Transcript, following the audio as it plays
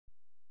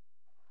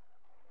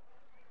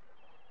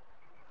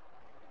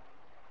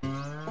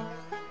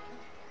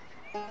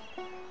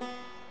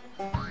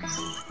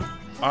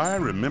I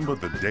remember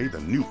the day the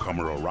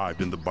newcomer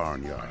arrived in the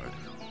barnyard.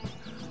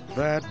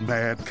 That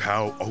mad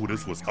cow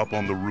Otis was up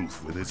on the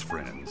roof with his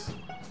friends.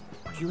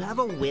 Do you have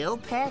a will,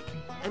 Peck?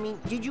 I mean,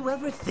 did you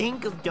ever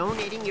think of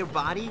donating your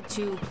body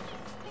to,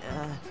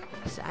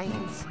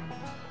 science?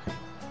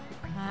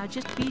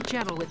 Just be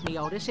gentle with me,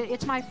 Otis.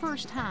 It's my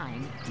first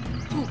time.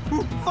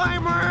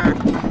 Farmer!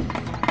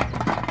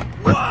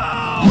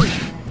 Whoa!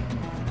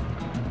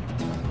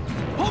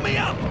 Pull me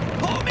up!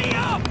 Pull me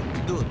up!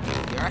 Dude,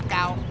 you're a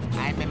cow,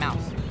 I'm a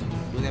mouse.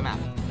 Do the math.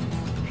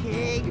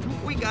 Pig,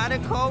 we got a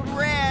code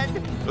red.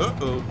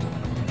 Uh-oh.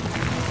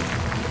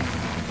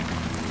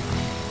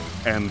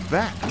 And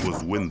that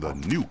was when the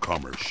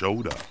newcomer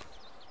showed up.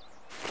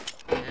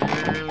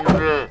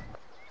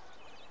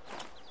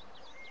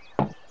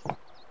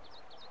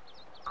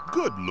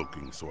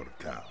 Good-looking sort of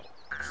cow.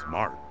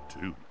 Smart,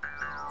 too.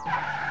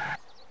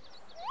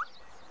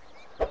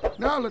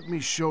 Now let me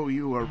show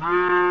you a...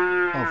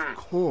 Of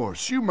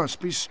course, you must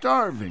be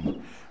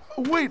starving.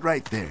 Wait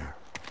right there.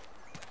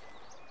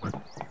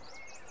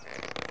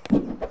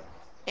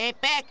 Hey,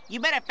 Peck, you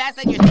better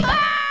fasten your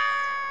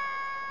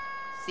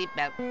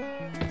seatbelt.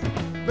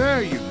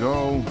 There you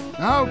go.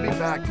 I'll be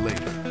back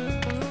later.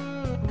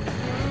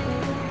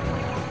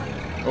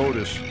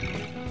 Otis,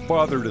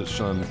 father to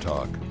son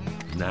talk.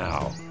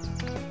 Now.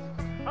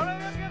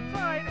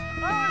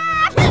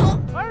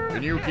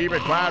 Can you keep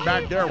it quiet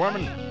back there,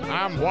 woman?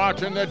 I'm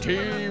watching the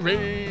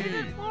TV.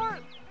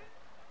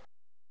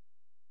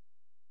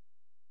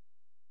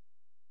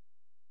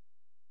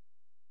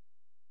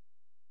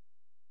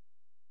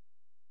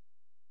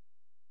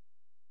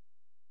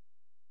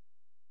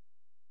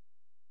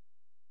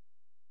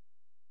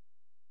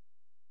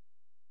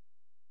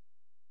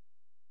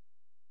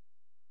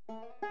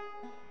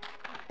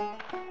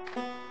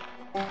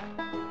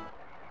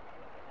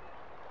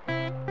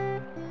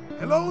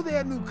 Hello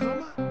there,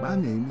 newcomer. My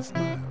name is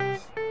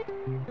Miles.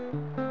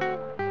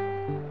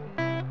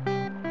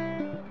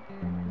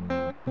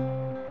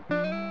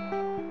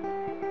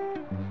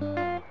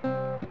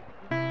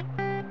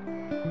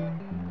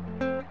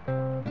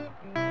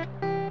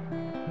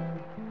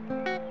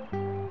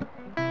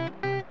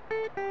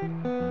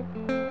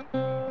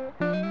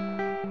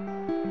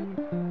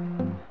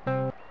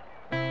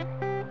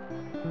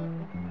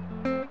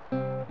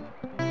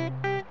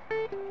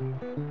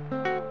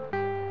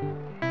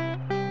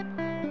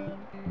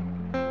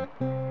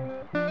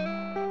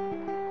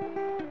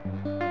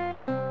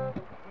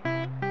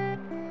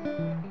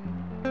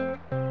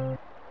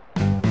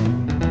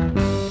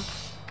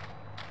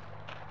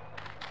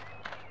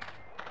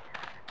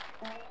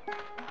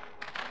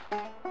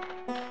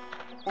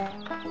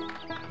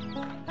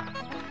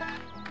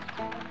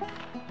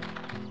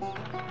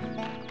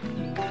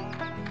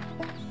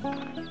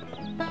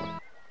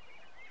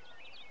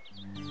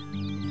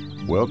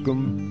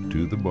 Welcome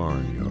to the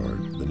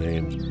barnyard. The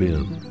name's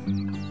Ben.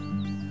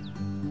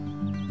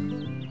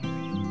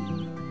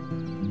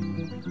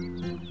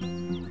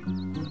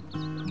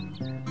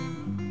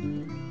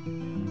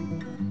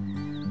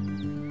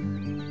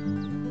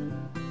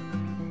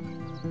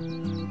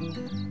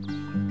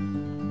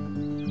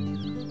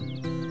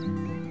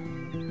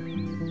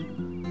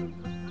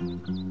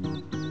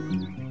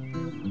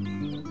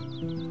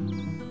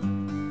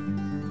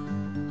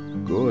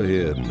 Go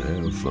ahead and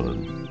have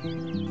fun.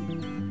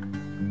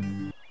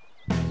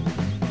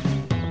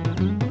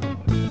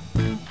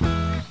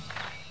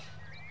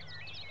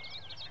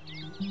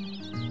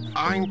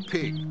 I'm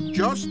Pig,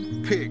 just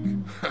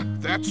Pig.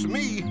 That's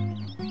me.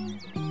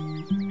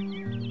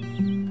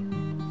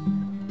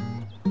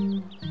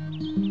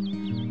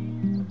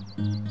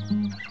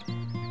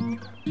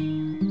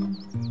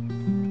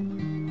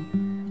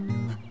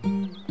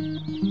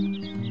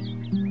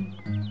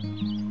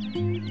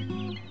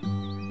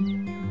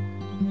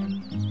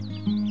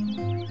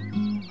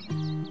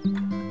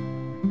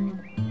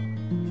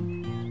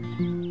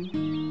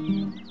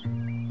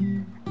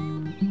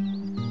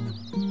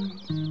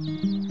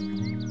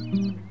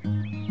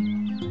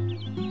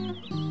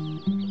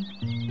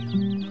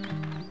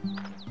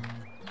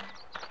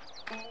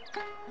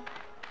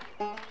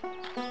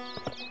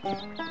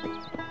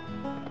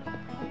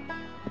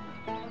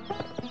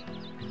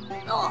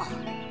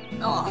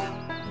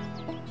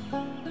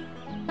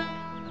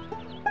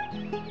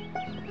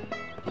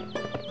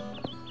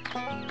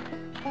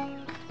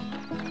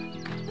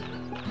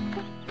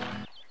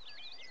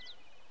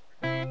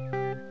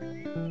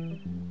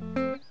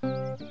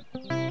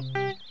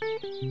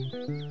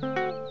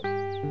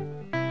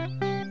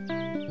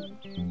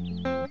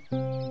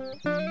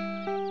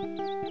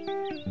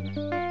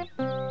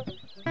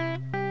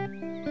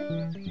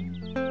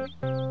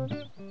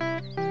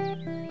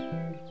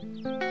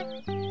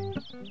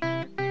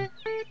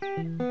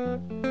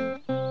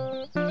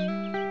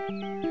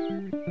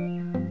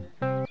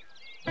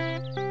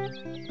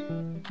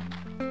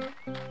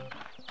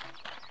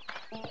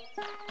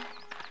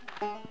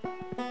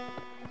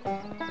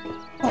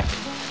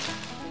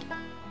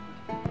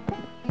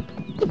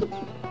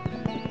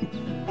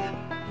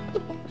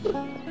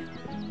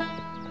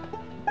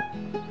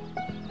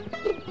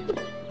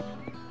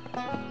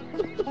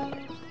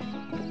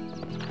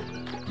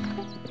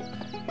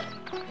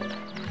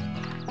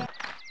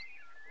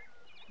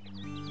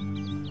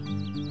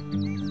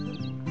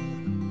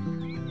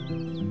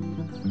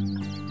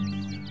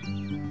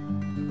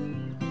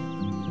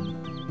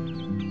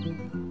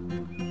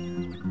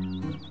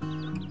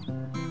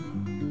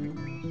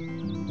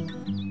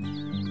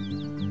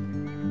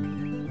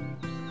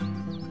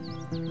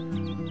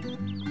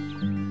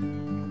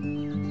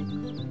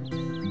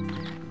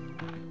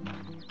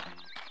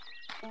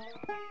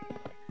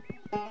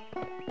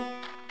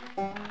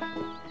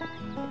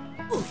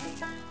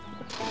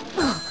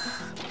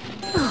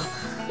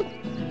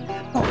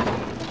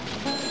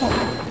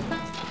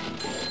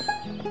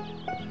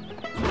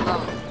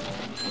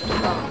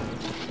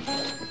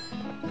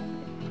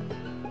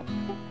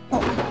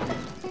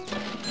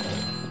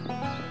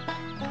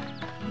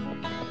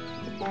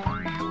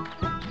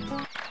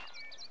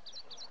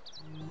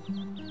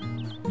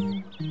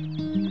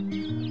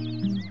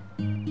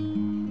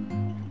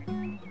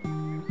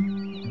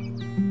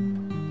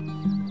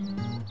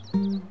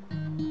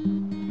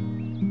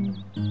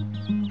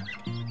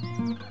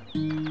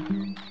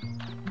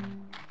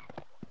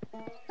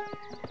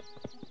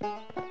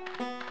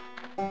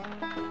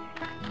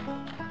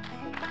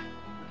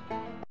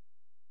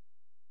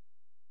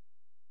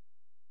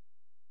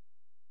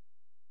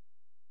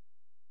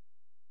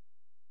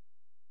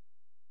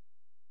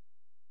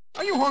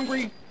 Are you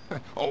hungry?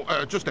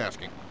 Oh, just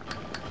asking.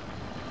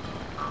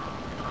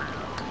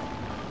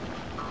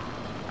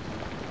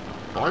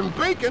 I'm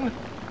bacon.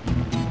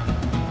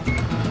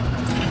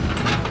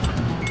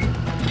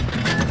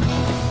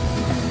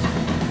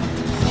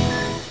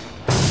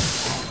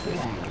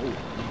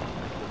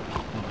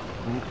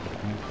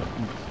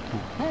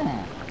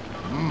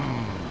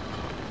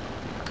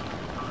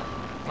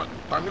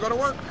 Time to go to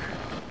work.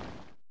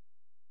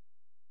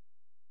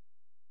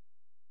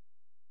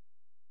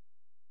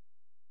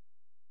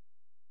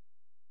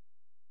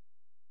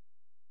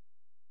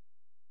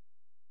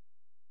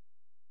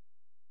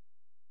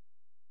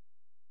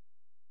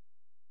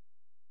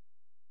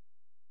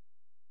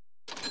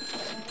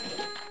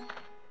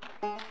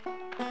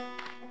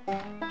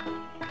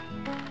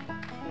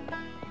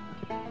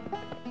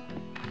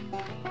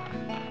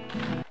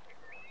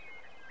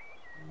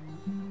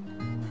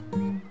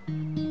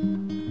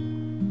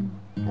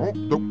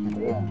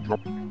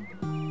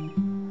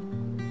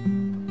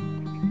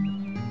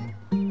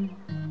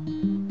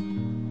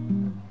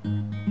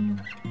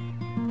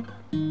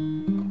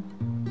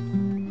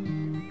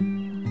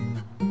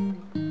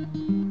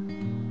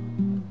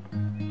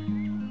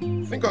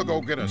 Think I'll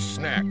go get a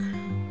snack.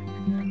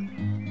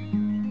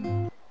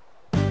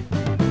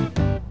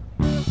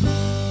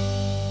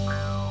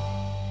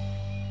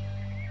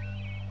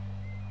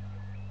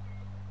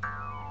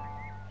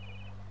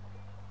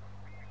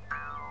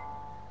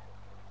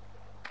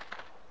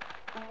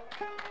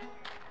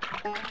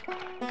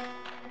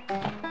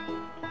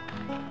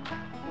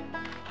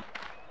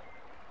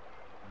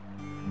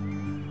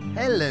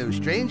 Hello,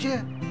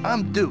 stranger.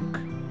 I'm Duke.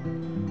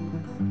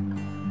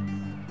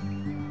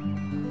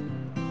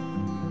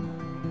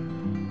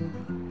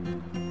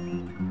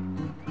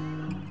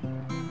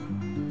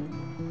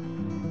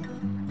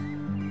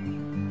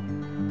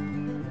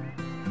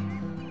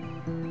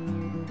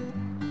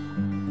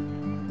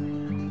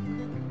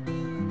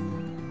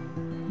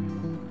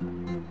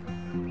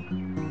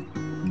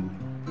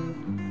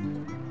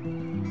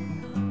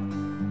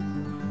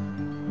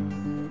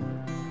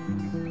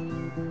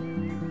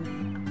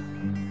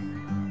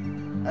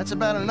 That's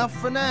about enough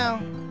for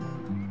now.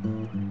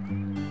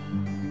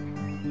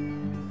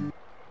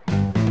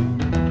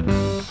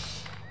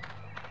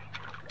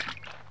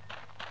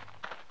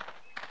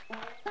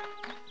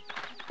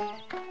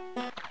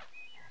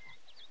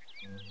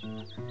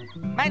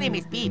 My name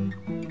is Pete.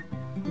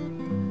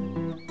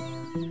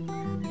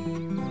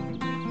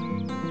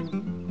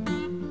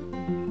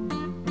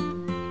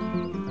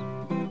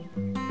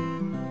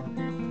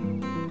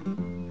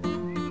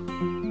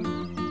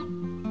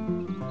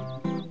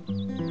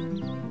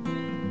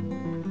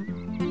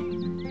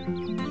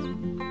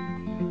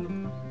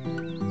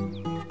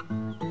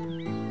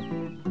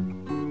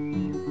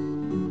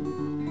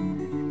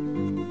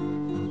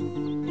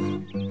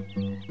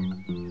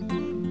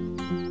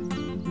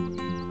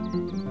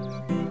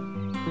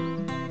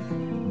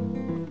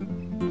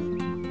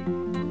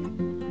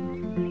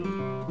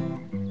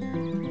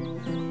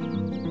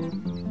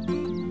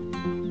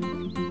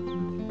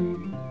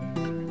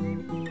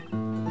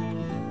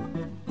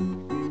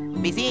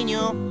 Be seeing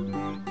you.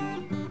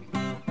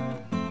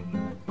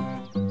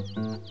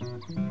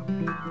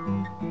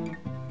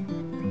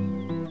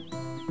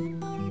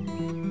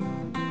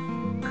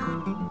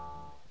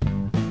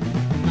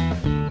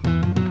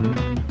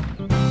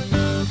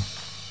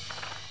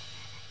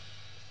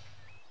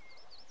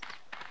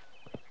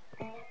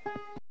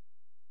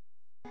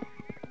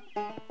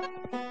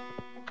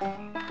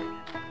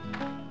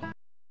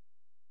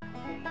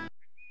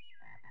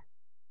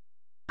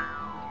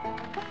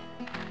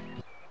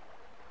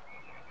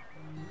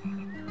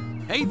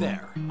 Hey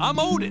there, I'm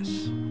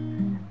Otis.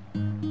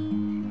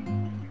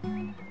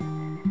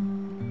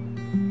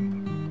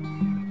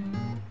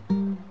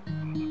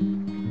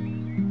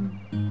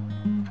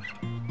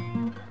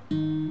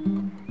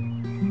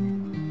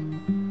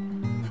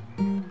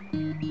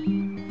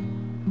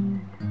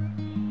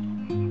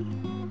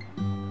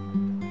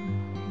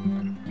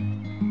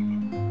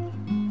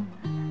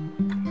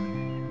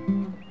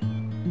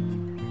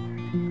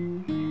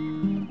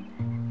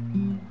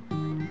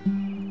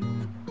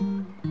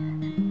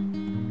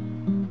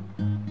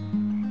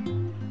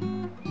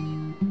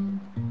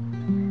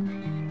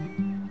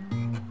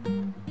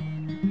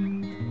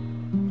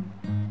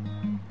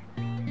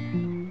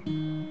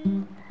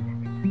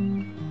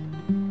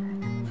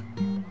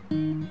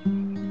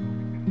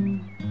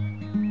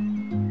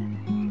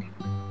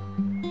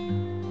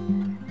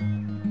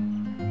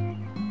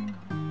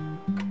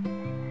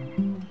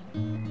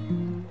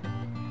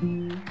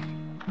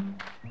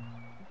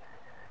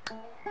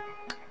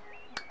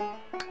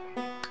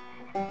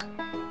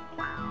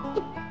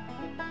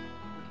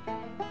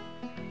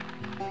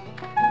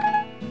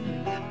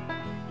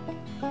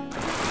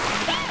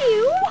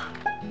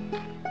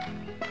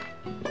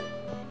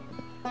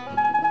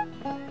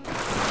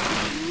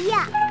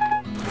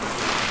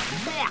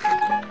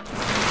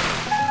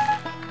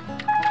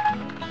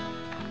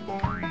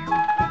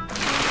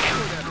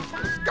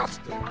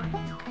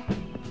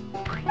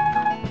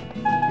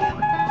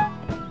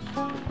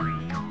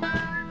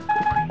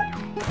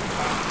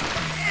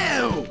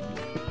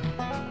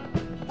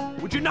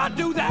 not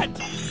do that!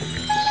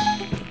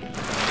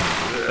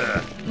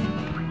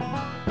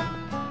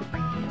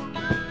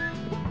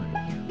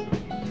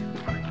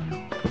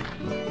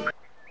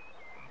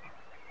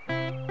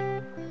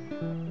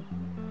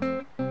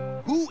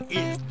 Who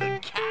is the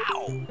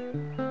cow?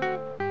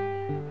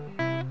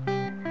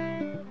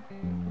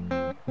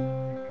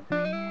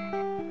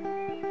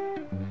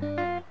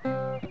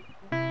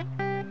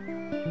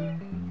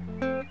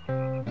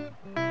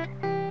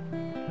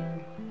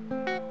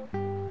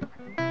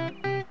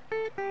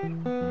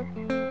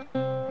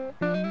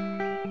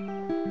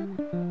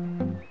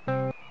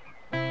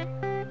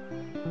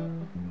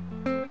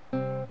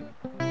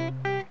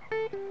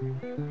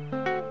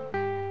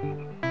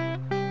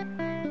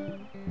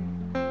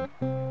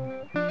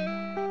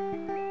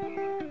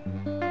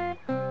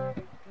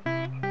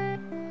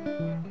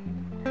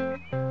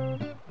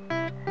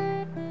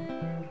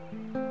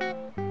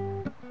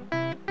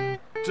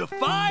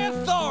 Defy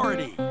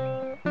authority!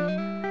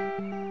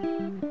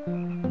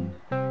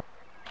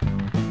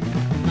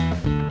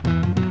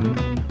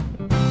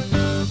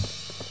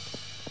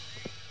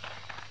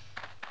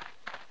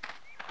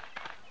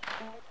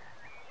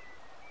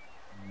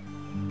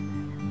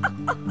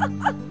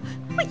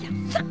 Will you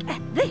look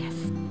at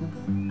this?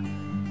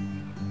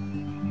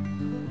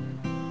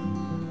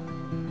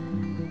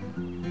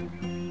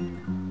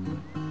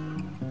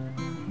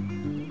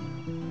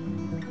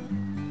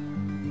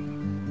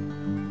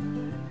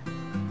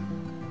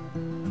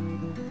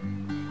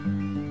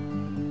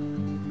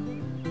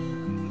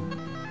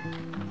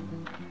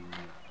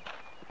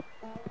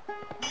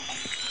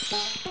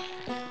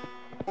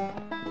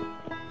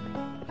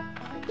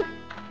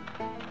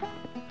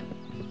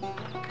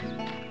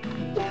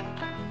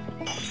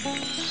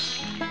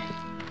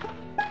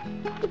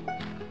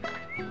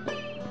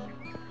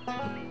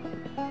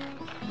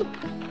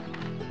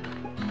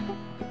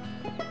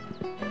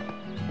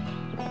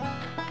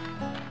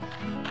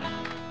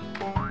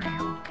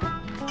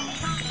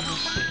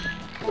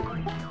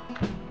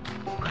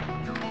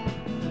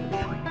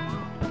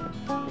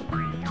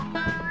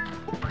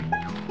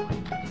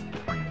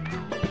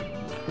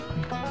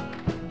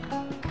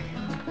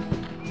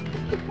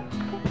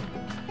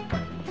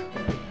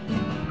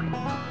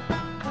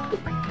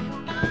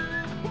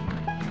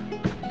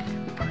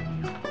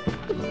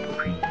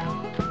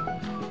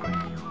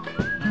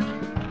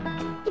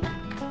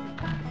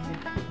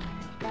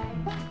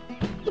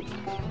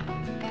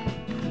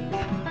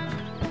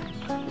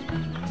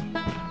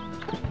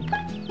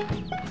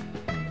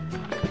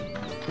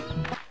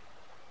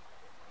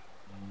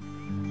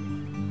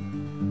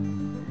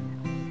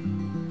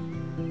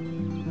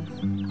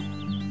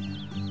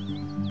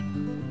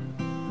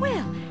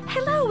 Well,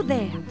 hello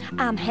there.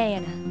 I'm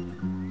Hannah.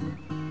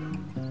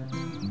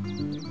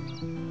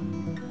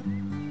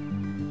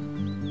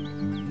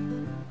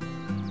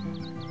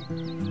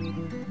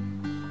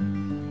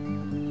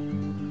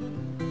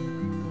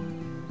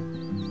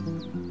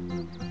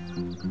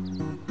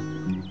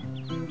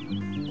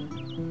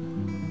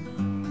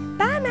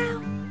 Bye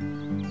now.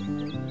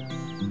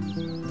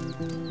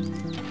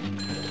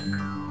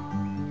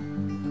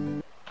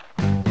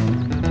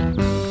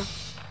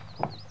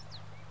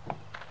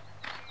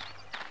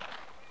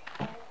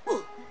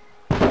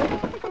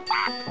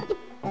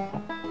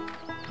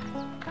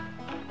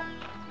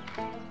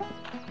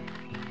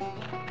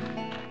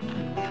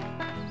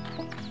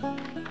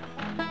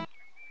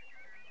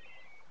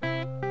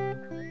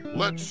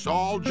 Let's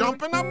all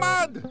jump in the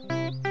mud.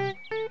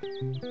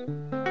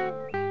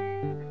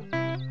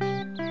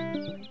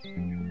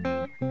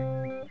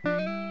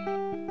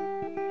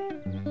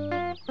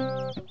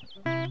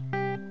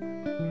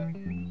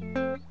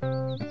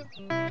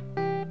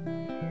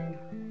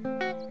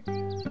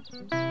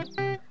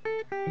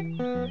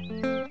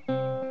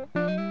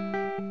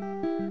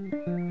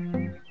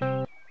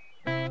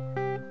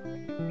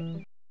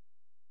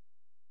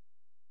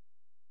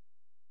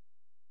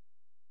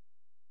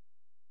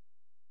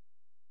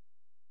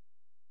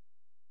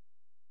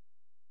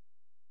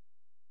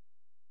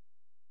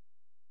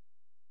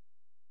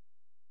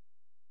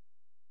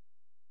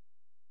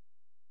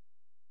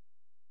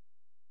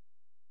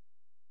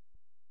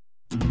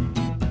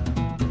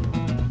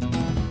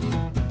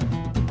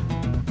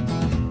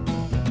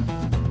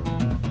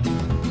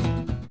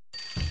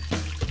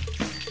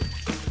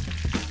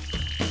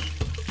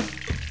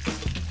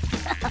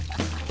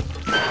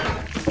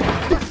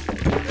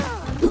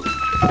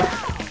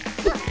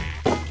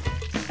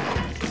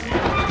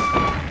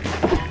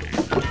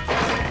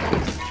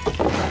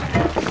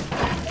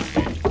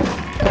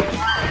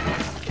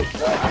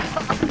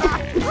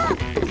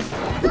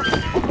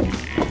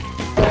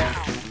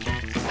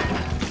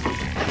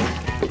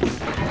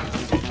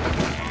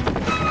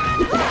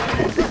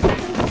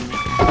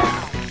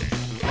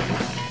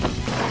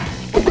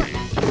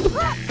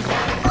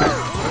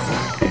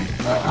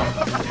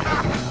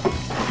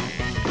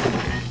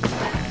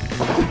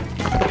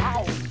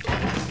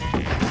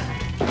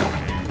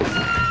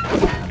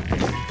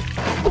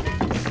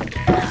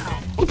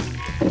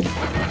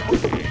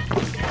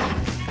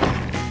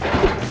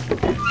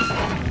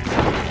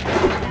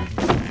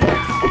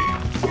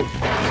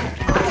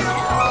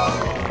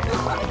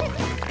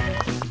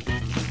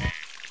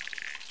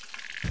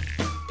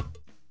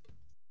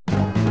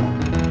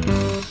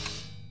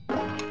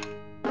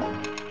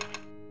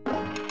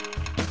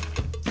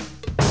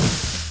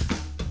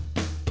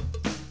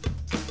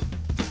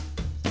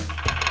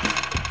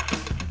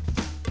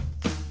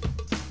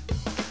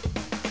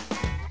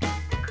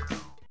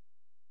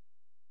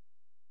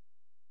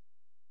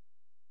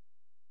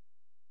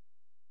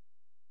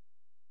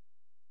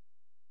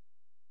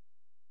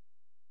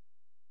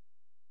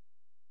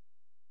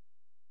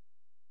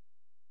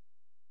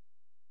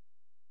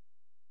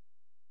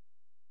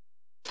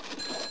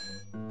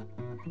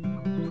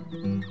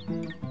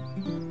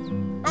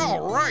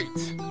 right.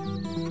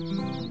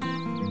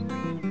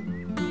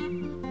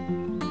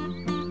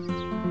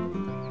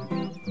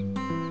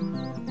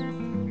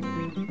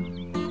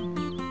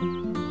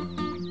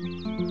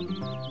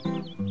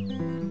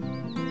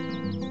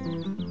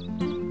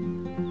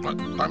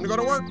 Time to go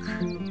to work.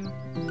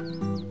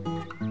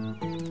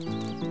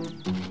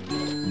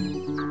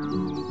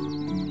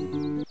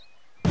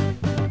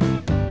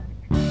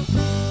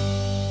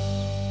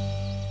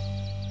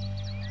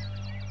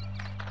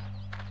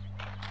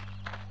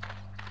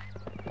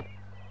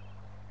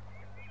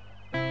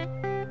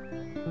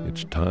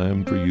 It's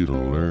time for you to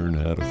learn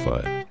how to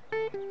fight.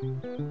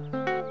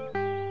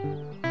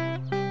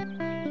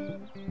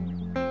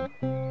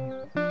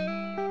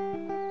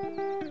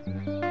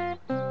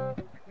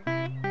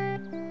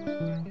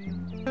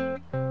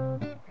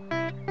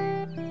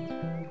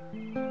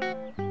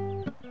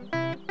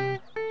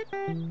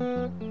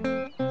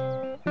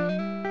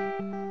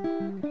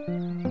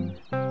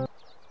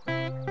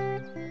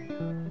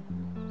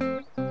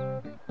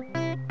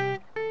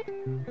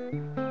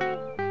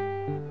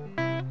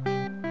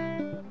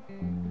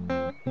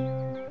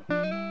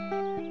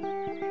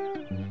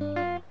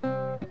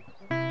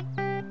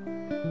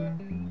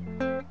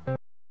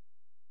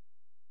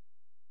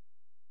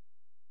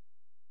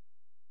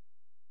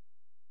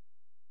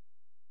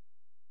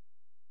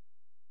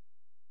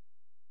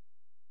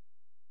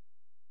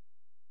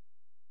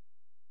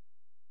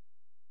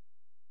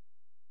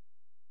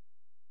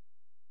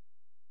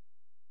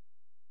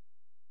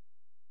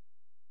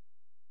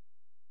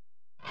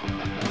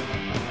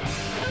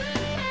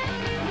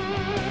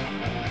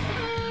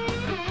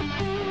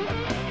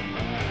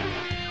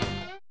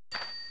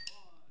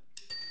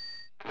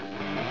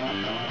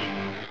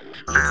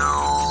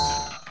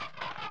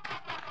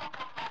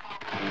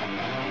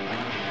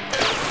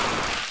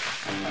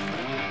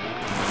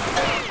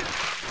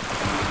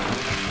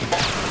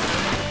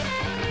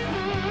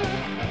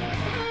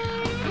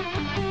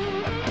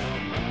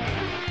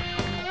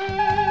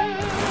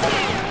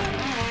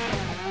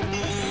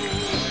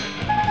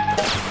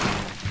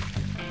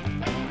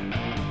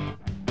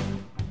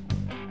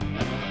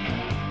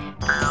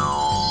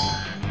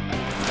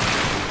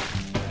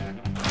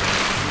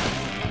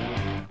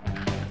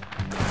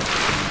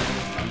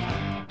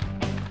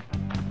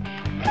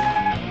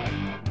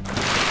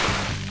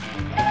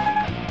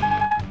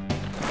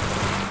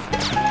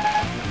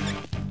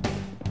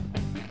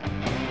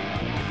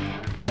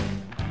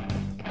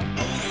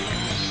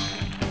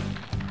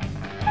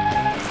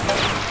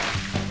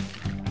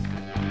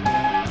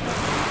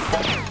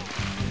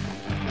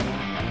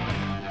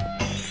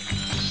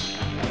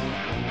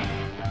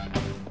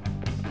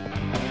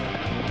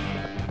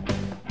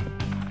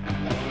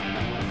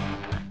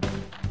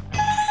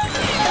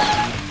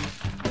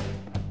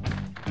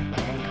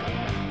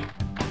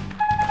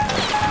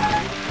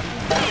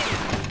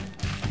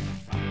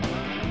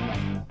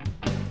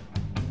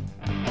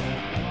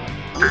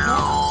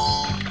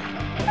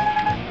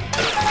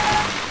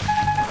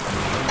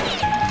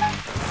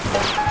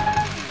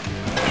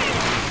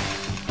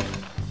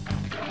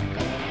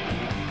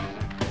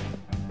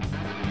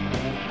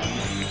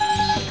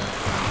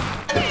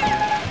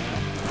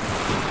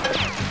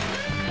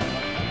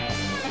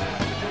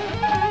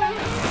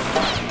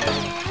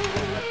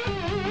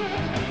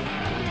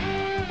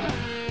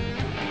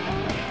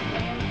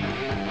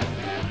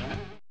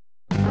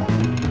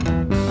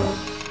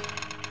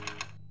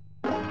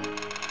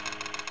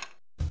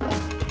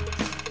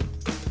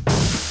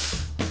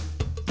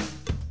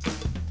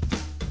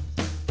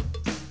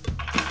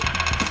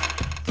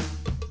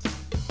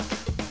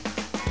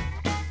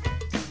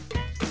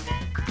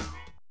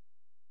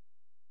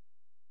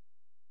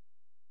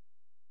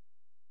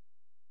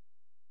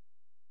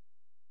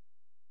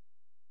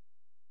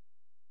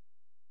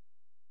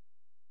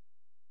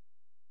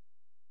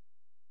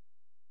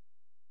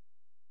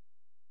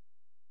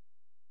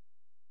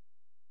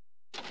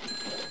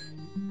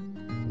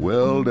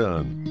 Well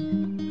done.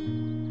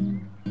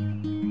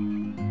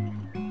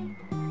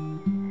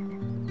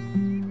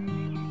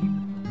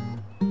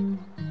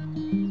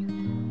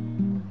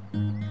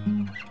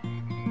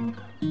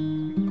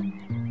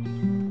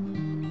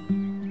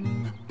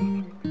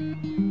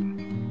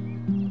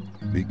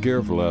 Be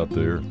careful out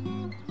there.